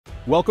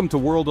Welcome to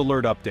World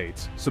Alert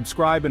Updates.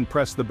 Subscribe and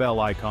press the bell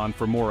icon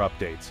for more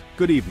updates.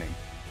 Good evening.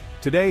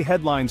 Today,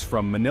 headlines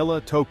from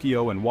Manila,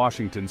 Tokyo, and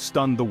Washington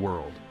stunned the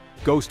world.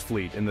 Ghost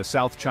Fleet in the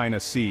South China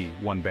Sea,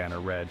 one banner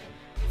read.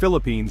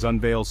 Philippines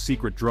unveils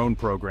secret drone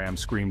program,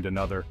 screamed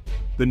another.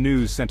 The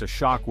news sent a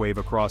shockwave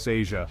across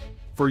Asia.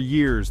 For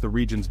years, the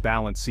region's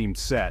balance seemed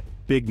set.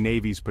 Big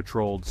navies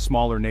patrolled,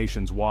 smaller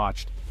nations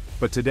watched.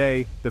 But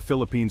today, the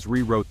Philippines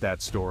rewrote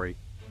that story.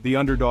 The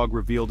underdog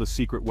revealed a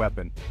secret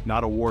weapon,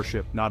 not a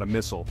warship, not a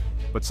missile,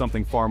 but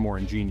something far more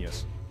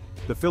ingenious.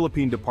 The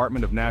Philippine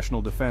Department of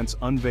National Defense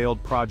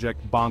unveiled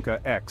Project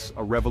Bangka X,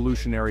 a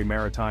revolutionary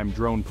maritime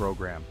drone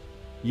program.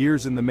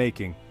 Years in the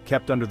making,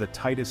 kept under the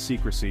tightest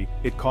secrecy,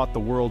 it caught the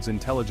world's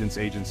intelligence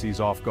agencies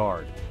off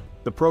guard.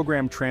 The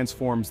program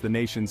transforms the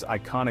nation's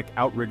iconic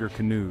outrigger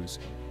canoes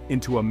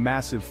into a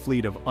massive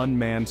fleet of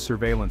unmanned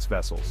surveillance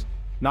vessels.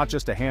 Not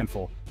just a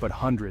handful, but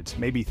hundreds,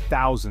 maybe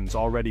thousands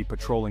already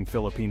patrolling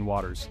Philippine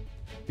waters.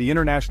 The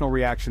international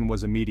reaction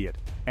was immediate.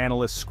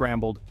 Analysts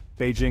scrambled,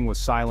 Beijing was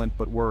silent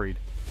but worried.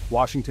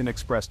 Washington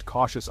expressed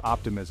cautious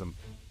optimism.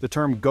 The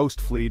term ghost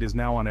fleet is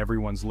now on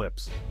everyone's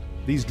lips.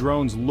 These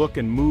drones look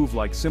and move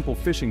like simple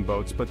fishing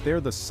boats, but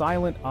they're the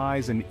silent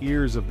eyes and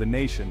ears of the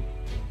nation.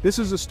 This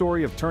is a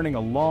story of turning a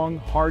long,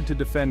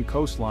 hard-to-defend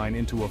coastline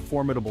into a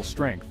formidable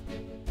strength.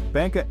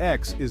 Bangka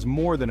X is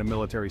more than a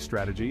military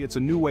strategy, it's a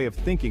new way of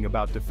thinking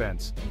about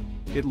defense.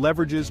 It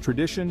leverages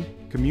tradition,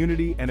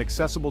 community, and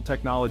accessible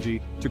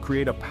technology to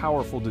create a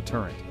powerful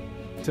deterrent.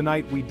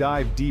 Tonight we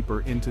dive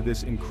deeper into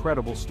this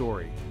incredible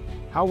story.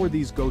 How were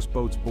these ghost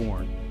boats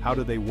born? How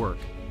do they work?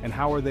 And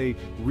how are they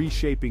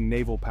reshaping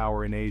naval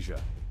power in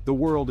Asia? The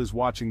world is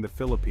watching the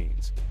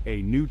Philippines.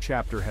 A new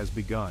chapter has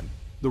begun.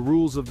 The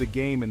rules of the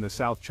game in the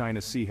South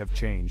China Sea have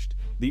changed.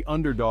 The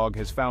underdog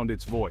has found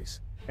its voice.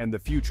 And the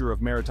future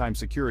of maritime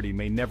security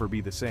may never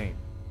be the same.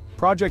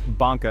 Project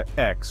Bangka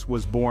X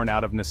was born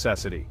out of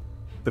necessity.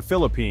 The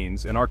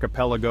Philippines, an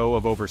archipelago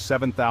of over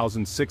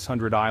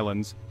 7,600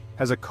 islands,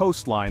 has a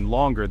coastline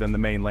longer than the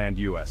mainland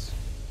US.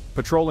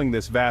 Patrolling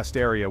this vast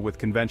area with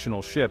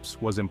conventional ships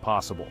was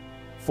impossible.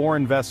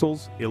 Foreign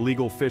vessels,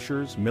 illegal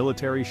fishers,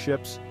 military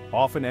ships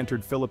often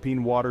entered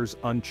Philippine waters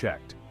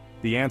unchecked.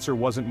 The answer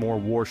wasn't more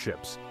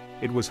warships.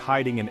 It was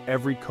hiding in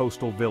every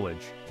coastal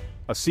village.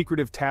 A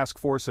secretive task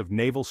force of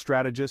naval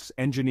strategists,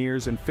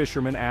 engineers, and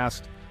fishermen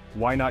asked,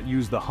 why not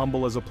use the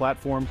humble as a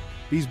platform?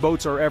 These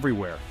boats are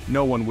everywhere,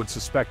 no one would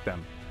suspect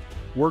them.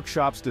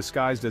 Workshops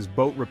disguised as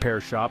boat repair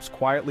shops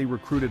quietly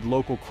recruited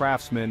local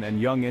craftsmen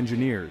and young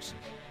engineers.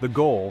 The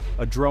goal,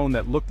 a drone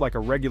that looked like a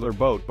regular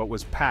boat but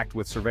was packed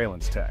with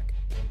surveillance tech.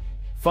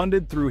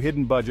 Funded through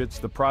hidden budgets,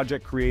 the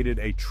project created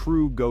a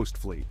true ghost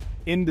fleet,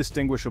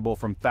 indistinguishable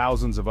from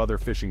thousands of other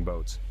fishing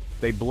boats.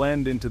 They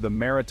blend into the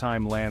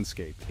maritime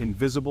landscape,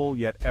 invisible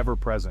yet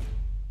ever-present.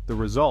 The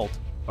result,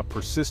 a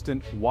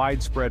persistent,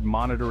 widespread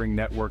monitoring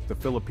network the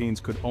Philippines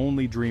could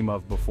only dream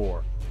of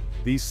before.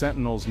 These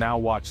sentinels now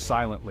watch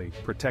silently,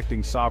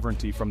 protecting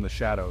sovereignty from the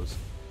shadows.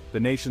 The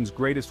nation's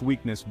greatest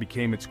weakness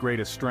became its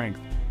greatest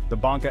strength. The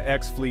Bangka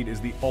X fleet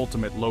is the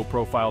ultimate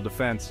low-profile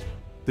defense.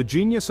 The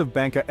genius of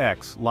Bangka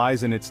X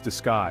lies in its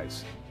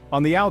disguise.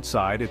 On the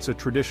outside, it's a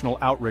traditional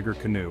outrigger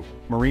canoe,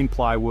 marine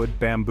plywood,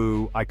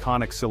 bamboo,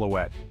 iconic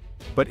silhouette.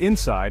 But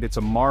inside, it's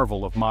a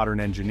marvel of modern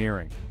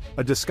engineering.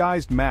 A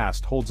disguised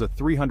mast holds a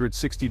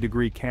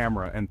 360-degree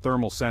camera and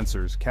thermal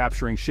sensors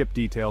capturing ship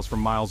details from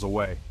miles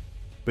away.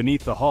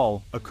 Beneath the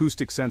hull,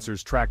 acoustic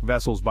sensors track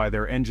vessels by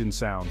their engine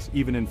sounds,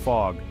 even in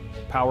fog.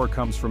 Power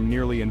comes from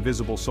nearly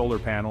invisible solar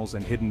panels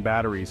and hidden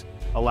batteries,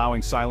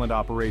 allowing silent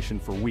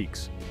operation for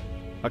weeks.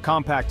 A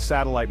compact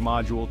satellite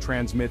module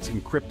transmits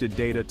encrypted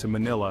data to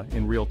Manila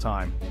in real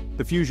time.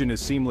 The fusion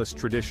is seamless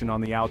tradition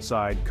on the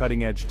outside,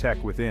 cutting-edge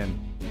tech within.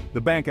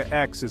 The Bangka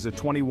X is a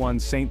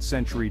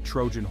 21st-century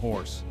Trojan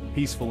horse,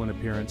 peaceful in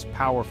appearance,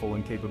 powerful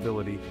in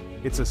capability.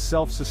 It's a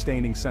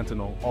self-sustaining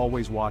sentinel,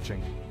 always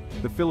watching.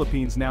 The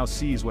Philippines now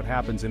sees what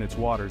happens in its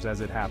waters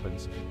as it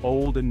happens,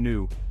 old and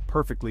new,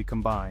 perfectly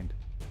combined.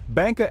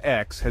 Bangka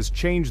X has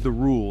changed the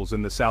rules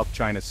in the South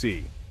China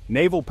Sea.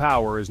 Naval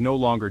power is no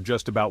longer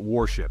just about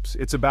warships,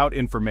 it's about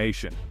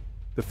information.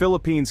 The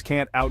Philippines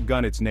can't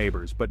outgun its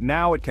neighbors, but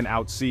now it can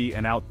outsee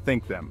and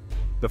outthink them.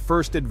 The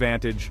first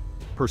advantage,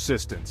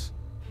 persistence.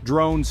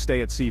 Drones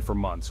stay at sea for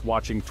months,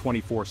 watching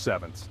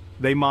 24/7.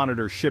 They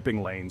monitor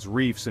shipping lanes,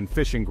 reefs, and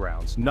fishing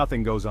grounds,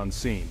 nothing goes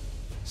unseen.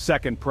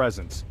 Second,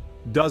 presence.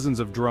 Dozens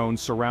of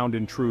drones surround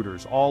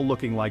intruders, all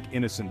looking like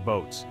innocent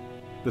boats.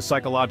 The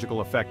psychological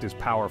effect is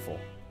powerful.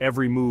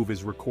 Every move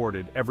is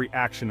recorded, every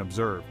action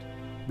observed.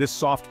 This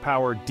soft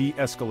power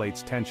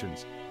de-escalates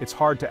tensions. It's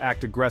hard to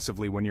act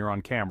aggressively when you're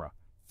on camera.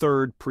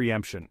 Third,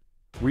 preemption.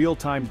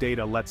 Real-time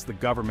data lets the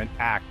government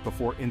act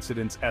before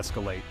incidents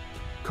escalate.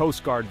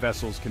 Coast Guard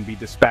vessels can be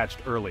dispatched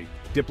early,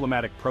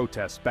 diplomatic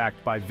protests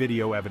backed by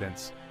video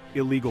evidence.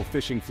 Illegal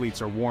fishing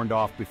fleets are warned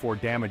off before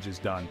damage is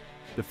done.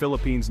 The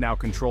Philippines now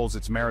controls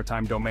its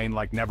maritime domain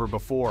like never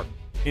before.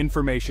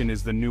 Information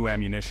is the new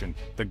ammunition.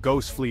 The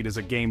Ghost Fleet is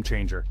a game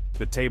changer.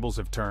 The tables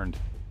have turned.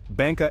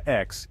 Bangka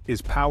X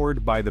is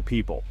powered by the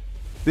people.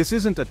 This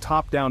isn't a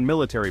top-down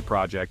military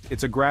project,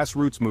 it's a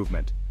grassroots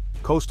movement.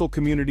 Coastal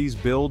communities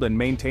build and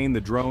maintain the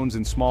drones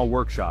in small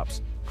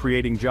workshops,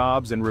 creating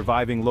jobs and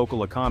reviving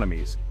local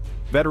economies.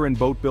 Veteran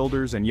boat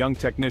builders and young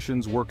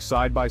technicians work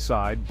side by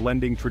side,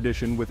 blending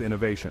tradition with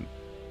innovation.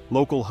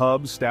 Local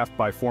hubs, staffed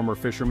by former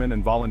fishermen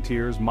and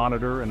volunteers,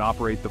 monitor and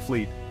operate the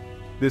fleet.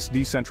 This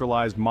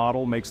decentralized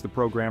model makes the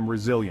program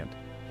resilient.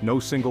 No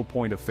single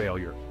point of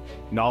failure.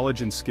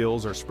 Knowledge and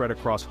skills are spread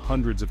across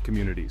hundreds of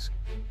communities.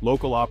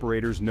 Local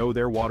operators know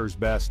their waters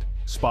best,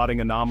 spotting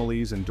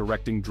anomalies and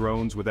directing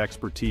drones with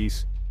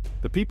expertise.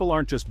 The people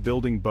aren't just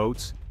building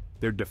boats,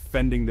 they're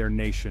defending their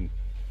nation.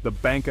 The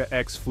Bangka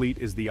X fleet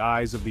is the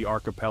eyes of the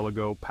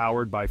archipelago,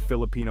 powered by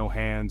Filipino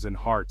hands and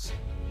hearts.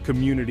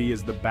 Community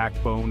is the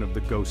backbone of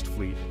the Ghost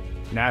Fleet.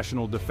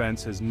 National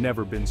defense has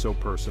never been so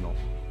personal.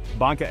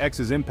 Bangka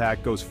X's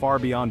impact goes far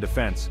beyond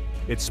defense.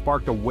 It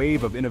sparked a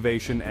wave of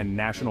innovation and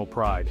national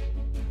pride.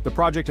 The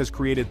project has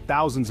created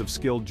thousands of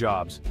skilled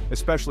jobs,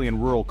 especially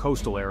in rural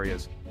coastal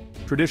areas.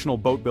 Traditional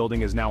boat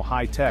building is now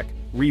high-tech,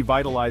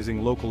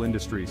 revitalizing local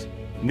industries.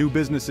 New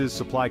businesses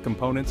supply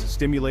components,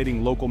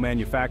 stimulating local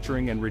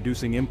manufacturing and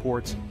reducing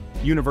imports.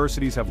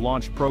 Universities have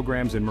launched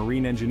programs in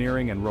marine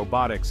engineering and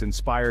robotics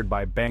inspired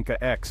by Bangka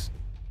X.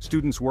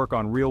 Students work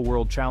on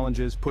real-world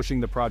challenges, pushing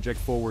the project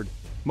forward.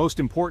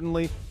 Most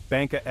importantly,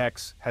 Bangka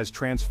X has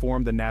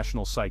transformed the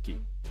national psyche.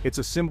 It's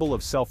a symbol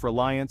of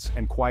self-reliance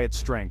and quiet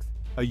strength,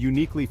 a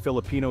uniquely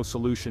Filipino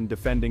solution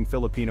defending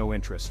Filipino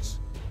interests.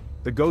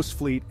 The Ghost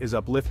Fleet is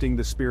uplifting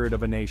the spirit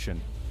of a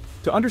nation.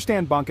 To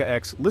understand Bangka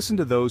X, listen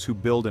to those who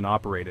build and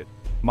operate it.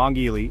 Mang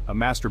Ili, a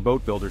master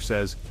boat builder,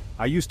 says,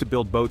 "I used to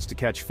build boats to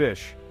catch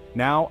fish.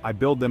 Now I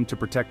build them to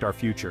protect our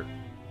future."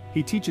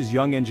 He teaches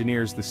young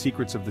engineers the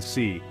secrets of the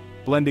sea,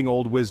 blending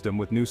old wisdom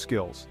with new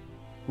skills.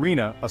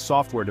 Rina, a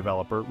software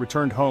developer,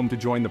 returned home to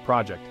join the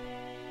project.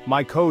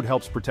 "My code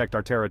helps protect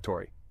our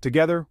territory.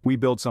 Together, we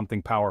build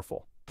something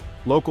powerful."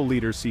 Local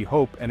leaders see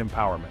hope and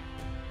empowerment.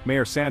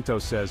 Mayor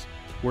Santos says,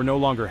 "We're no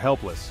longer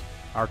helpless.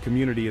 Our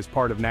community is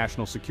part of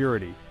national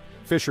security."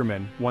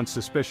 Fishermen, once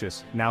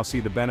suspicious, now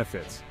see the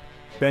benefits.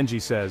 Benji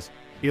says,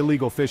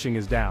 "Illegal fishing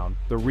is down,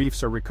 the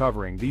reefs are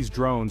recovering, these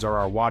drones are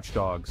our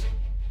watchdogs."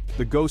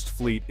 The Ghost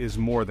Fleet is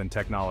more than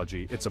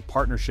technology, it's a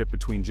partnership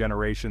between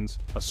generations,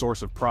 a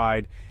source of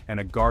pride, and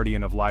a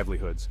guardian of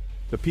livelihoods.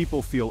 The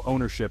people feel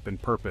ownership and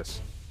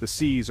purpose. The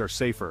seas are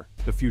safer,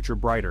 the future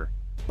brighter.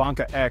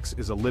 Bangka X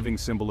is a living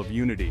symbol of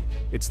unity.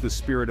 It's the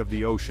spirit of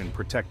the ocean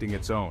protecting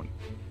its own.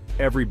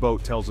 Every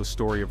boat tells a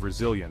story of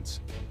resilience.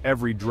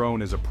 Every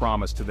drone is a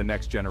promise to the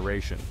next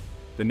generation.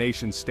 The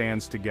nation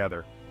stands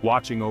together,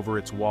 watching over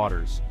its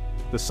waters.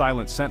 The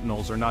silent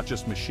sentinels are not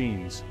just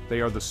machines,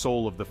 they are the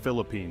soul of the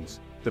Philippines.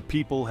 The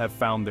people have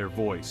found their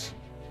voice.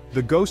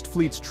 The Ghost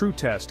Fleet's true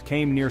test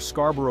came near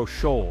Scarborough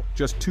Shoal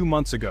just 2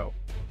 months ago.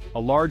 A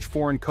large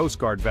foreign Coast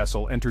Guard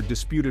vessel entered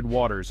disputed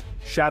waters,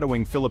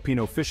 shadowing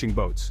Filipino fishing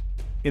boats.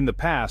 In the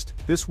past,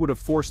 this would have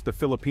forced the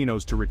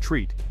Filipinos to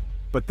retreat.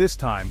 But this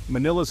time,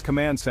 Manila's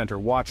command center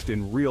watched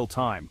in real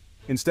time.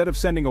 Instead of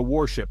sending a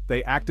warship,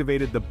 they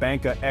activated the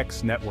Bangka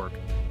X network.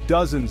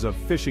 Dozens of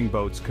fishing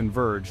boats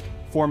converged,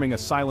 forming a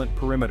silent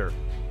perimeter.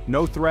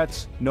 No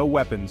threats, no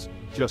weapons,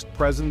 just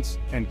presence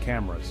and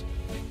cameras.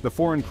 The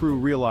foreign crew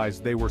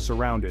realized they were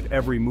surrounded,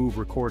 every move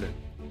recorded.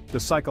 The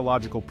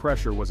psychological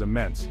pressure was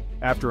immense.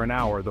 After an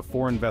hour, the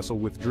foreign vessel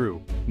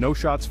withdrew. No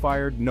shots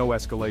fired, no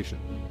escalation.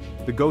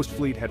 The Ghost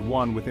Fleet had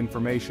won with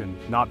information,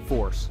 not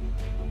force.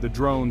 The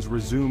drones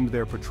resumed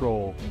their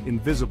patrol,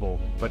 invisible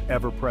but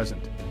ever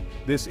present.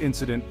 This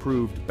incident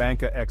proved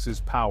Bangka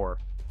X's power.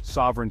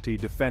 Sovereignty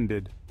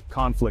defended,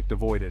 conflict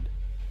avoided.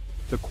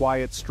 The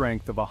quiet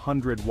strength of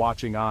 100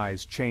 watching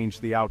eyes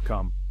changed the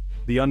outcome.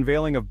 The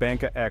unveiling of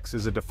Bangka X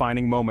is a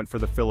defining moment for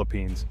the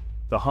Philippines.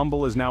 The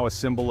humble is now a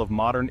symbol of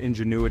modern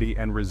ingenuity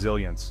and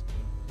resilience.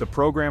 The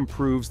program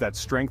proves that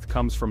strength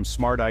comes from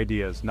smart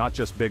ideas, not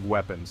just big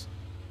weapons.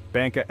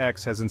 Bangka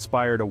X has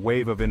inspired a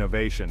wave of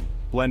innovation,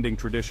 blending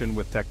tradition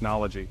with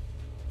technology.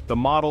 The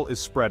model is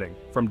spreading,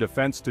 from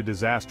defense to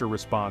disaster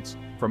response,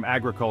 from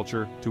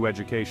agriculture to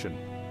education.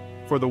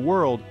 For the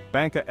world,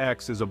 Bangka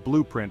X is a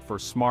blueprint for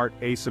smart,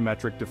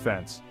 asymmetric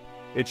defense.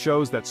 It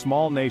shows that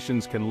small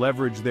nations can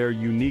leverage their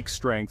unique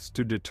strengths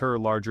to deter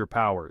larger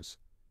powers.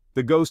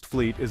 The Ghost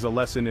Fleet is a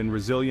lesson in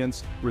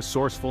resilience,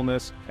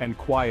 resourcefulness, and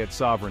quiet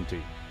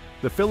sovereignty.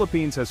 The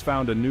Philippines has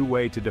found a new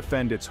way to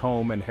defend its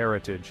home and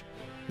heritage.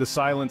 The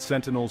silent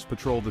sentinels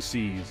patrol the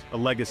seas, a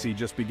legacy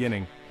just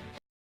beginning.